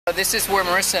This is where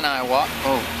Marissa and I walk.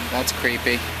 Oh, that's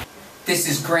creepy. This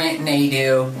is Grant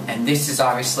Nieddus, and this is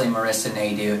obviously Marissa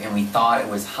Nieddus, and we thought it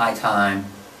was high time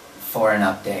for an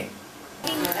update.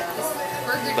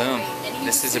 Boom.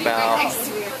 This is about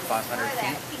 500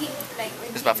 feet.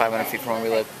 This is about 500 feet from where we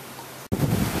live.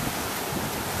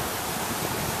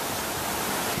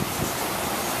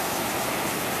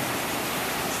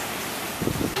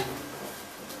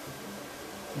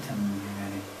 Tell me when you're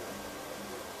ready.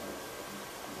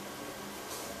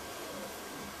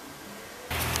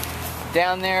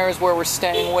 Down there is where we're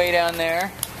staying, way down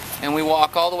there. And we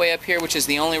walk all the way up here, which is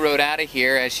the only road out of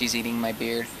here, as she's eating my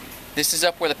beard. This is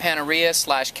up where the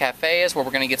Panaria/cafe is, where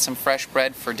we're going to get some fresh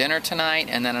bread for dinner tonight,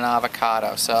 and then an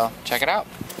avocado. So, check it out.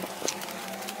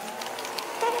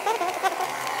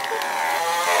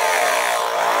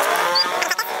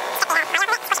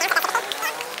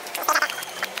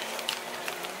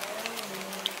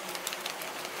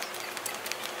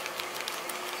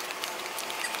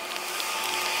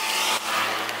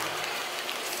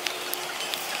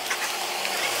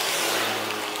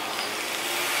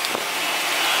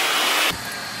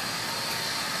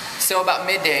 So about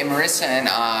midday, Marissa and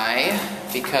I,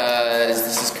 because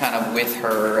this is kind of with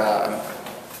her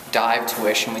dive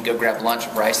tuition, we go grab lunch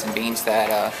of rice and beans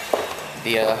that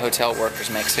the hotel workers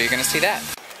make. So you're going to see that.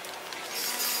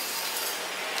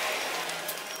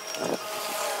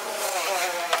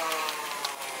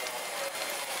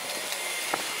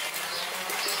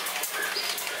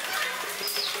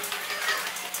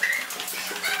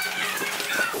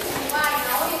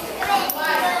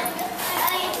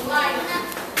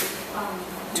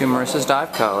 To Marissa's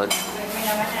Dive College,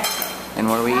 and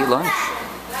where we eat lunch.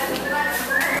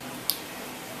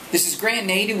 This is Grant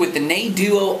Nieddus with the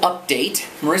Nieddus update.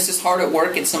 Marissa's hard at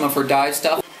work at some of her dive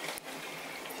stuff.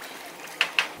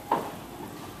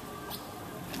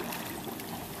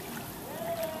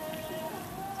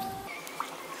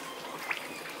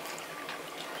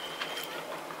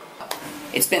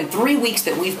 It's been 3 weeks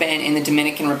that we've been in the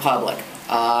Dominican Republic.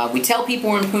 We tell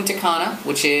people we're in Punta Cana,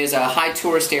 which is a high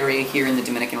tourist area here in the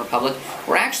Dominican Republic.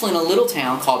 We're actually in a little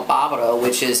town called Bávaro,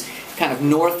 which is kind of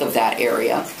north of that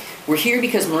area. We're here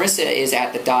because Marissa is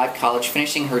at the dive college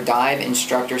finishing her dive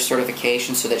instructor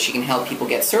certification so that she can help people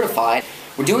get certified.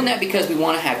 We're doing that because we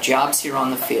want to have jobs here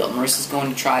on the field. Marissa's going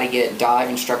to try to get dive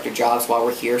instructor jobs while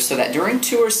we're here so that during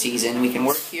tour season we can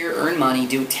work here, earn money,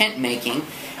 do tent making,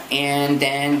 and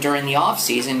then during the off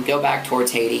season go back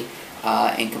towards Haiti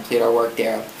and complete our work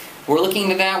there. We're looking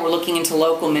into that. We're looking into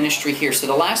local ministry here. So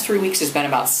the last 3 weeks has been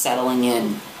about settling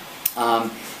in.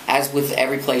 As with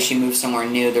every place you move somewhere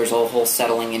new, there's a whole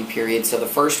settling in period. So the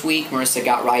first week, Marissa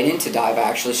got right into dive,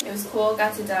 actually. It was cool.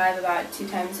 Got to dive about 2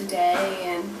 times a day,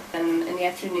 and in the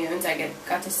afternoons I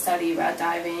got to study about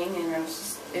diving, and it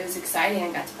was exciting.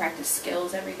 I got to practice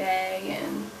skills every day,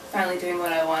 and finally doing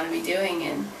what I want to be doing,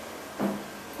 and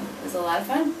it was a lot of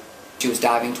fun. She was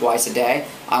diving twice a day.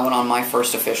 I went on my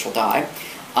first official dive.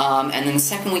 And then the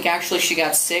second week, actually, she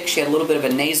got sick. She had a little bit of a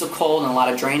nasal cold and a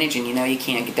lot of drainage, and you know you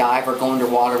can't dive or go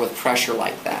underwater with pressure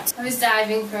like that. I was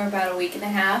diving for about a week and a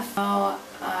half. Now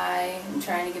I am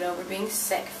trying to get over being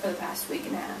sick for the past week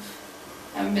and a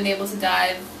half. I haven't been able to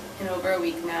dive in over a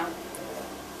week now.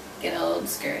 Getting a little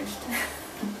discouraged.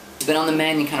 She's been on the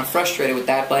mend and kind of frustrated with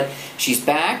that, but she's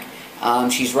back.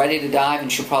 She's ready to dive,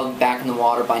 and she'll probably be back in the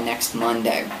water by next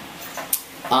Monday.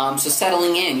 So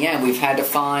settling in, yeah, we've had to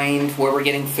find where we're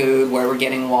getting food, where we're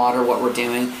getting water, what we're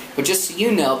doing. But just so you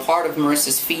know, part of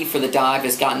Marissa's fee for the dive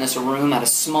has gotten us a room at a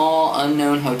small,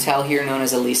 unknown hotel here known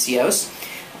as Alicios.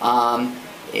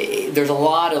 There's a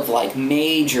lot of like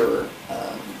major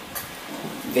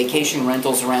vacation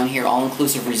rentals around here,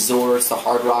 all-inclusive resorts, the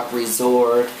Hard Rock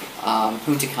Resort,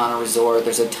 Punta Cana Resort.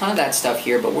 There's a ton of that stuff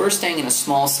here, but we're staying in a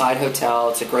small side hotel.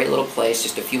 It's a great little place,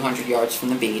 just a few hundred yards from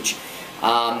the beach.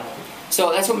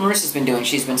 So that's what Marissa's been doing.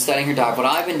 She's been studying her dive. What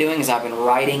I've been doing is I've been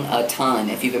writing a ton.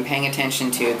 If you've been paying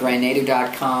attention to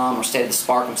grantnieddus.com or State of the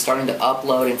Spark, I'm starting to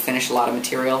upload and finish a lot of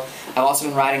material. I've also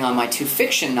been writing on my 2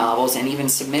 fiction novels and even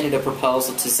submitted a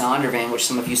proposal to Zondervan, which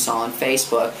some of you saw on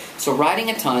Facebook. So writing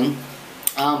a ton.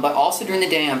 But also during the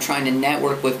day I'm trying to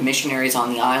network with missionaries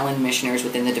on the island, missionaries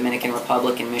within the Dominican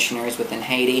Republic, and missionaries within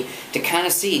Haiti to kind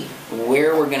of see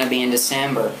where we're going to be in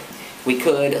December. We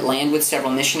could land with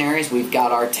several missionaries. We've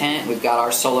got our tent, we've got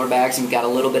our solar bags, and we've got a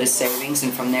little bit of savings,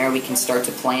 and from there we can start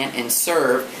to plant and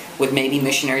serve with maybe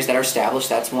missionaries that are established.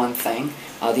 That's one thing.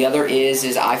 The other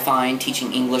is I find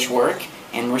teaching English work,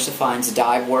 and Marissa finds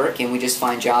dive work, and we just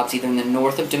find jobs either in the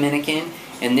north of Dominican,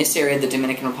 in this area of the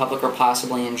Dominican Republic, or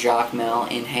possibly in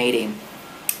Jacmel in Haiti.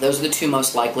 Those are the 2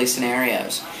 most likely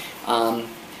scenarios.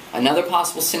 Another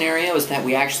possible scenario is that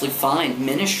we actually find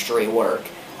ministry work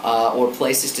or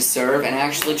places to serve and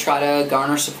actually try to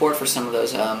garner support for some of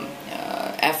those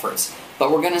efforts.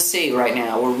 But we're going to see right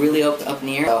now. We're really up in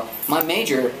the air. So my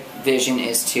major vision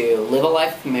is to live a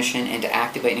life of mission and to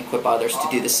activate and equip others to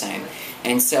do the same.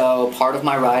 And so part of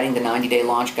my writing, the 90-day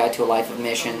launch guide to a life of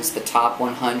missions, the top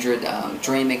 100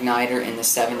 dream igniter, and the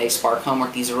 7-day spark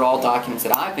homework, these are all documents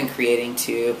that I've been creating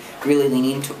to really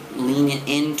lean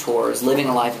in towards living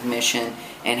a life of mission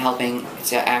and helping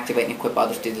to activate and equip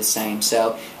others to do the same.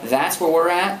 So that's where we're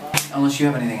at. Unless you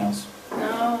have anything else.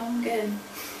 No, I'm good.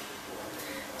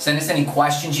 Send us any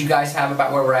questions you guys have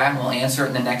about where we're at, and we'll answer it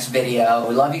in the next video.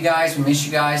 We love you guys. We miss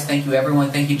you guys. Thank you, everyone.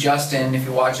 Thank you, Justin, if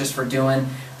you watch us, for doing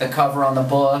the cover on the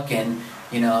book. And,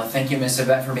 thank you, Miss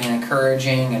Yvette, for being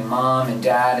encouraging, and Mom and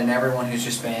Dad and everyone who's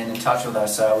just been in touch with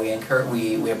us.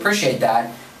 We appreciate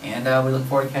that, and we look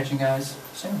forward to catching you guys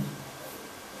soon.